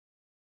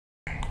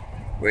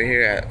We're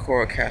here at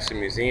Coral Castle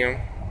Museum,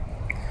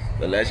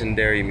 the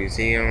legendary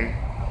museum.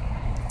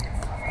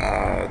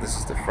 This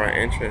is the front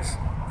entrance.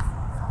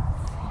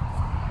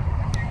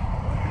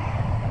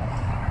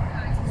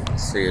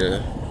 See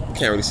the,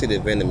 can't really see the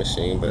vending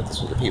machine, but this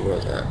is where the people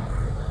is at.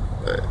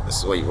 But this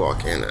is where you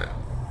walk in at.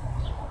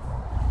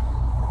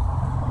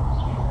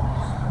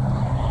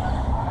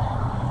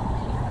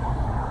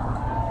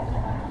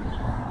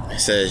 It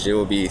says you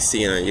will be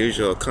seeing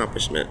unusual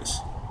accomplishments.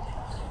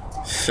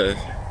 This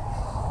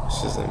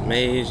is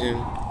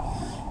amazing.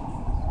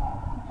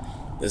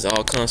 This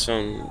all comes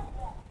from,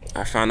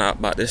 I found out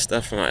about this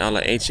stuff from all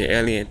the ancient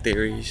alien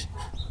theories.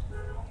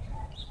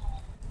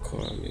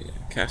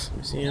 Castle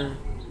Museum.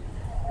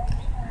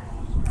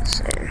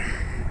 So,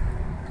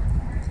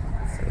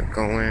 I'm gonna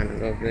go in a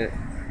little bit.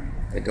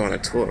 They're doing a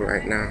tour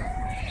right now.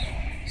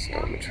 So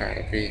I'm gonna try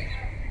to be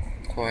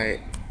quiet.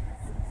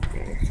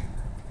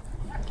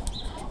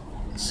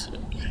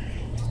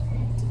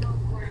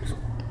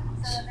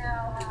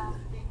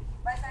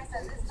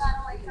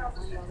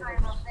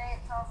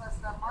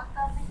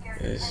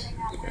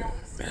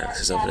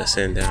 Alex is over there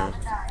sitting down,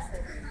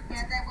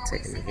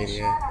 taking the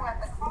video.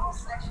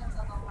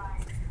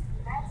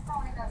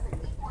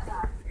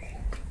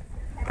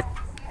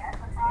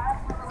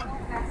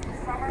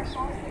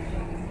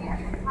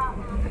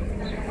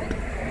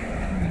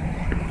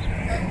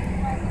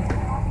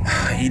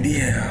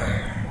 EDL.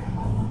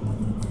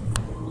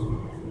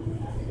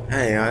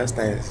 Hey, y'all, this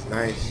thing is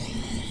nice.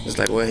 It's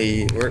like where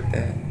he worked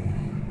at.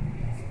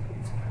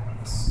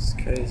 This is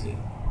crazy.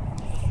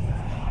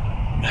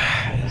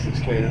 This is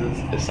crazy.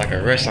 It's like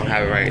a rush I'm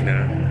having right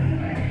now.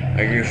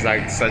 Like it's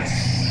like such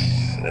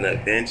an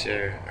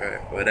adventure or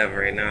whatever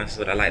right now. That's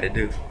what I like to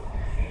do.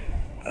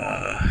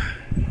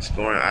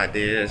 Exploring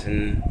ideas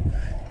and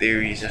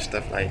theories and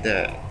stuff like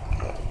that.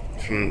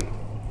 From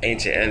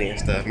ancient alien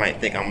stuff. Might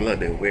think I'm a little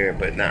bit weird,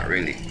 but not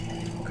really.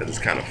 Because it's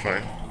kind of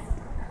fun.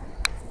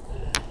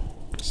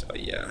 So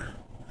yeah.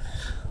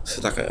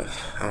 It's like a,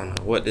 I don't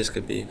know what this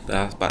could be. But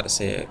I was about to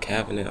say a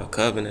cabinet or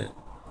covenant.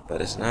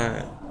 But it's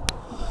not.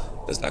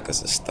 It's like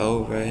it's a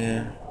stove right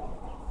here.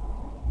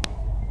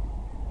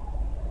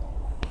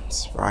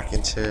 It's a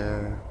rocking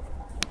chair.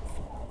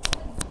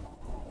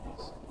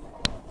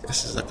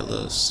 This is like a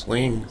little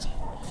swing.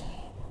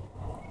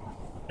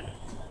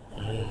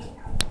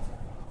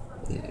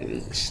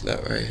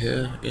 Slept right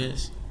here, I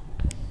guess.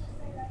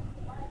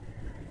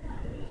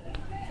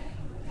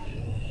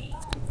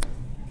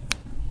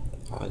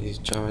 All these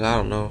drums, I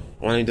don't know.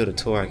 When you do the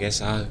tour, I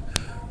guess I'll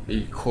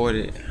record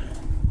it.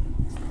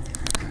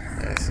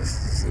 This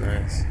is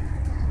nice.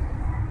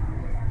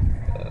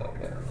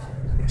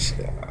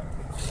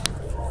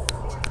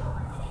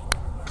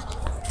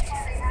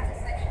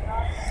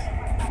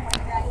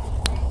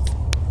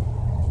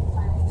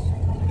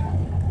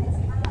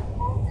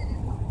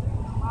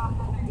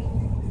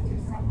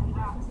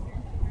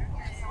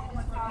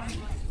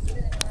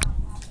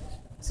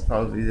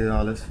 Suppose we did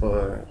all this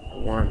for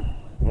one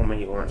woman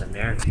he wanted to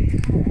marry,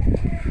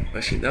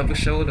 but she never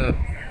showed up.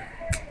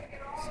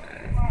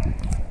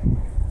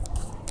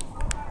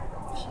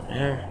 So,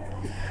 yeah.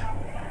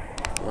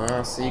 Well,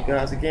 I'll see you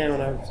guys again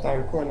when I start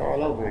recording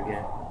all over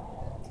again.